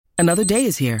Another day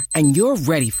is here, and you're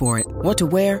ready for it. What to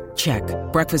wear? Check.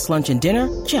 Breakfast, lunch, and dinner?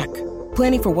 Check.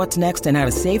 Planning for what's next and how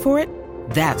to save for it?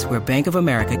 That's where Bank of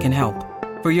America can help.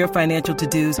 For your financial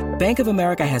to-dos, Bank of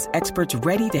America has experts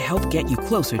ready to help get you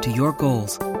closer to your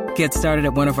goals. Get started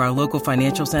at one of our local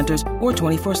financial centers or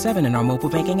 24/7 in our mobile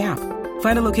banking app.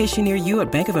 Find a location near you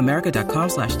at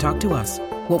bankofamerica.com/talktous.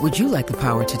 What would you like the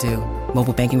power to do?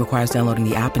 Mobile banking requires downloading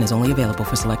the app and is only available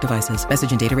for select devices.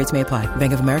 Message and data rates may apply.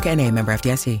 Bank of America N.A., member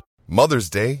FDIC. Mother's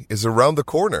Day is around the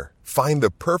corner. Find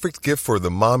the perfect gift for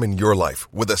the mom in your life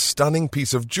with a stunning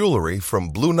piece of jewelry from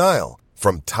Blue Nile.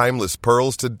 From timeless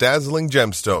pearls to dazzling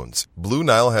gemstones, Blue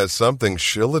Nile has something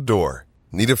she'll adore.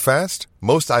 Need it fast?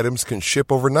 Most items can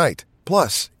ship overnight.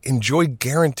 Plus, enjoy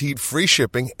guaranteed free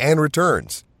shipping and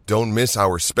returns. Don't miss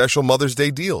our special Mother's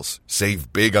Day deals.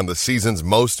 Save big on the season's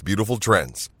most beautiful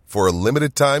trends. For a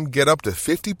limited time, get up to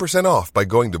 50% off by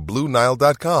going to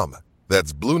BlueNile.com.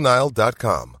 That's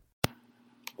BlueNile.com.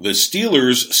 The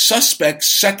Steelers' suspect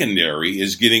secondary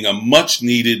is getting a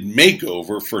much-needed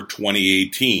makeover for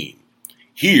 2018.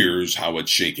 Here's how it's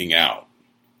shaking out.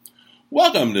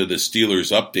 Welcome to the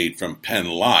Steelers Update from Penn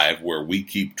Live, where we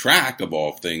keep track of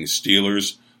all things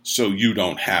Steelers so you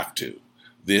don't have to.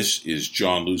 This is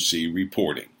John Lucy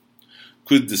reporting.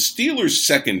 Could the Steelers'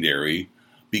 secondary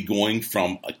be going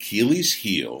from Achilles'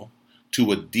 heel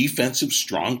to a defensive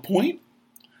strong point?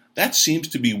 That seems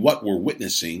to be what we're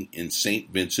witnessing in St.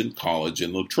 Vincent College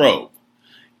in Latrobe.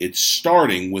 It's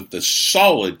starting with the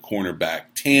solid cornerback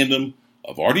tandem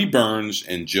of Artie Burns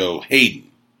and Joe Hayden.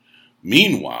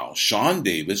 Meanwhile, Sean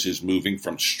Davis is moving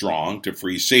from strong to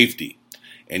free safety,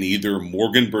 and either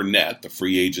Morgan Burnett, the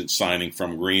free agent signing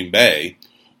from Green Bay,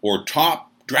 or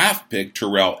top draft pick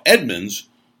Terrell Edmunds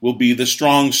will be the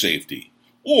strong safety,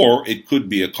 or it could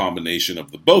be a combination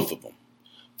of the both of them.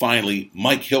 Finally,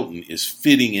 Mike Hilton is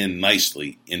fitting in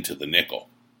nicely into the nickel.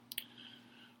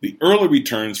 The early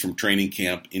returns from training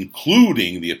camp,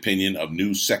 including the opinion of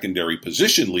new secondary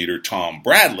position leader Tom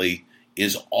Bradley,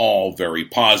 is all very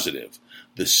positive.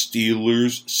 The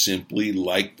Steelers simply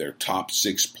like their top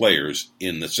 6 players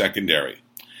in the secondary,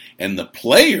 and the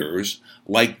players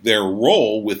like their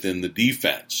role within the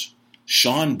defense.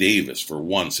 Sean Davis, for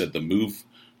one, said the move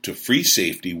to free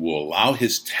safety will allow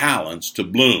his talents to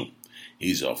bloom.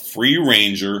 He's a free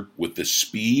ranger with the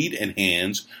speed and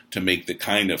hands to make the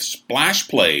kind of splash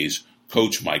plays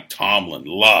Coach Mike Tomlin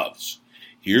loves.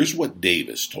 Here's what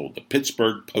Davis told the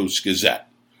Pittsburgh Post-Gazette.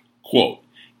 Quote,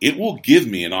 "It will give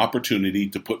me an opportunity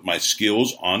to put my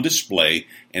skills on display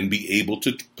and be able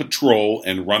to patrol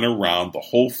and run around the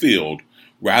whole field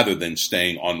rather than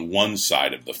staying on one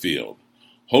side of the field.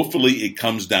 Hopefully it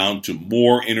comes down to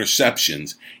more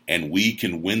interceptions and we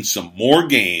can win some more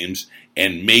games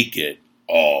and make it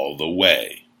all the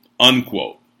way."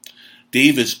 Unquote.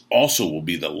 Davis also will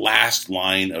be the last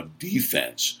line of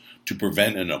defense to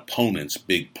prevent an opponent's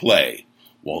big play.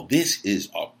 While this is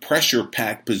a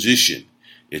pressure-packed position,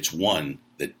 it's one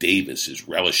that Davis is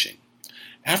relishing.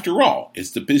 After all,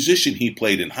 it's the position he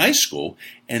played in high school,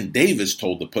 and Davis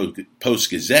told the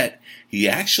Post-Gazette he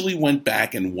actually went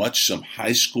back and watched some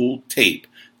high school tape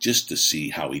just to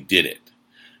see how he did it.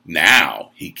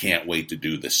 Now he can't wait to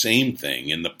do the same thing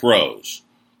in the pros.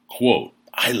 Quote,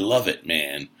 "I love it,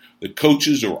 man. The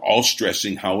coaches are all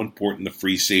stressing how important the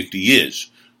free safety is.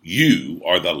 You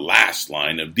are the last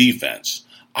line of defense.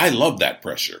 I love that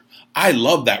pressure. I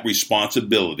love that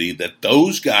responsibility that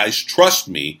those guys trust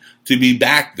me to be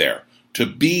back there, to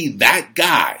be that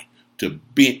guy, to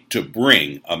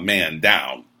bring a man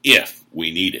down if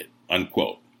we need it."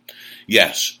 Unquote.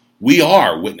 Yes, we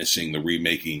are witnessing the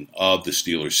remaking of the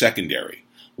Steelers secondary.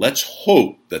 Let's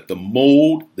hope that the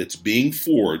mold that's being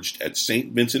forged at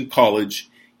St. Vincent College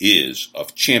is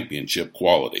of championship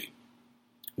quality.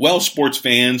 Well, sports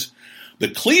fans, the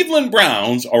Cleveland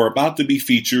Browns are about to be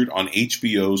featured on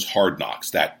HBO's Hard Knocks,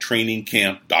 that training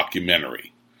camp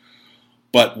documentary.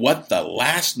 But what the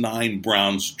last 9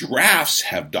 Browns drafts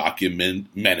have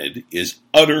documented is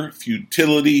utter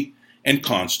futility and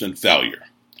constant failure.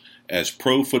 As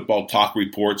Pro Football Talk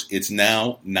reports, it's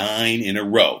now 9 in a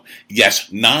row.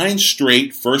 Yes, 9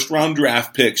 straight first-round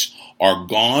draft picks are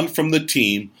gone from the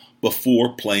team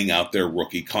before playing out their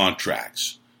rookie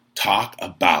contracts. Talk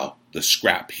about the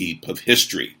scrap heap of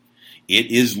history. It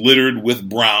is littered with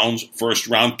Browns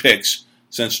first-round picks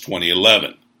since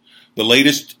 2011. The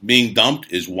latest being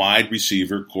dumped is wide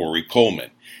receiver Corey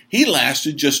Coleman. He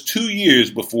lasted just 2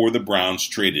 years before the Browns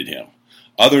traded him.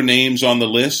 Other names on the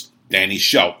list, Danny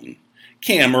Shelton,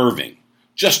 Cam Irving,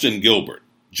 Justin Gilbert,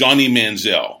 Johnny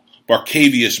Manziel,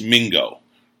 Barkevious Mingo,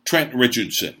 Trent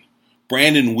Richardson,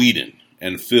 Brandon Whedon,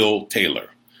 and Phil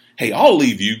Taylor. Hey, I'll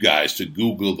leave you guys to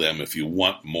Google them if you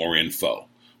want more info.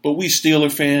 But we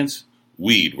Steeler fans,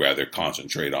 we'd rather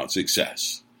concentrate on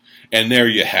success. And there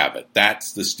you have it.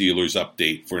 That's the Steelers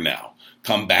update for now.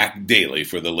 Come back daily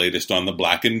for the latest on the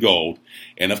black and gold.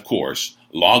 And of course,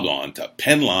 log on to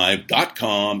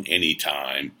PennLive.com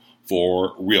anytime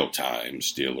for real-time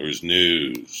Steelers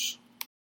news.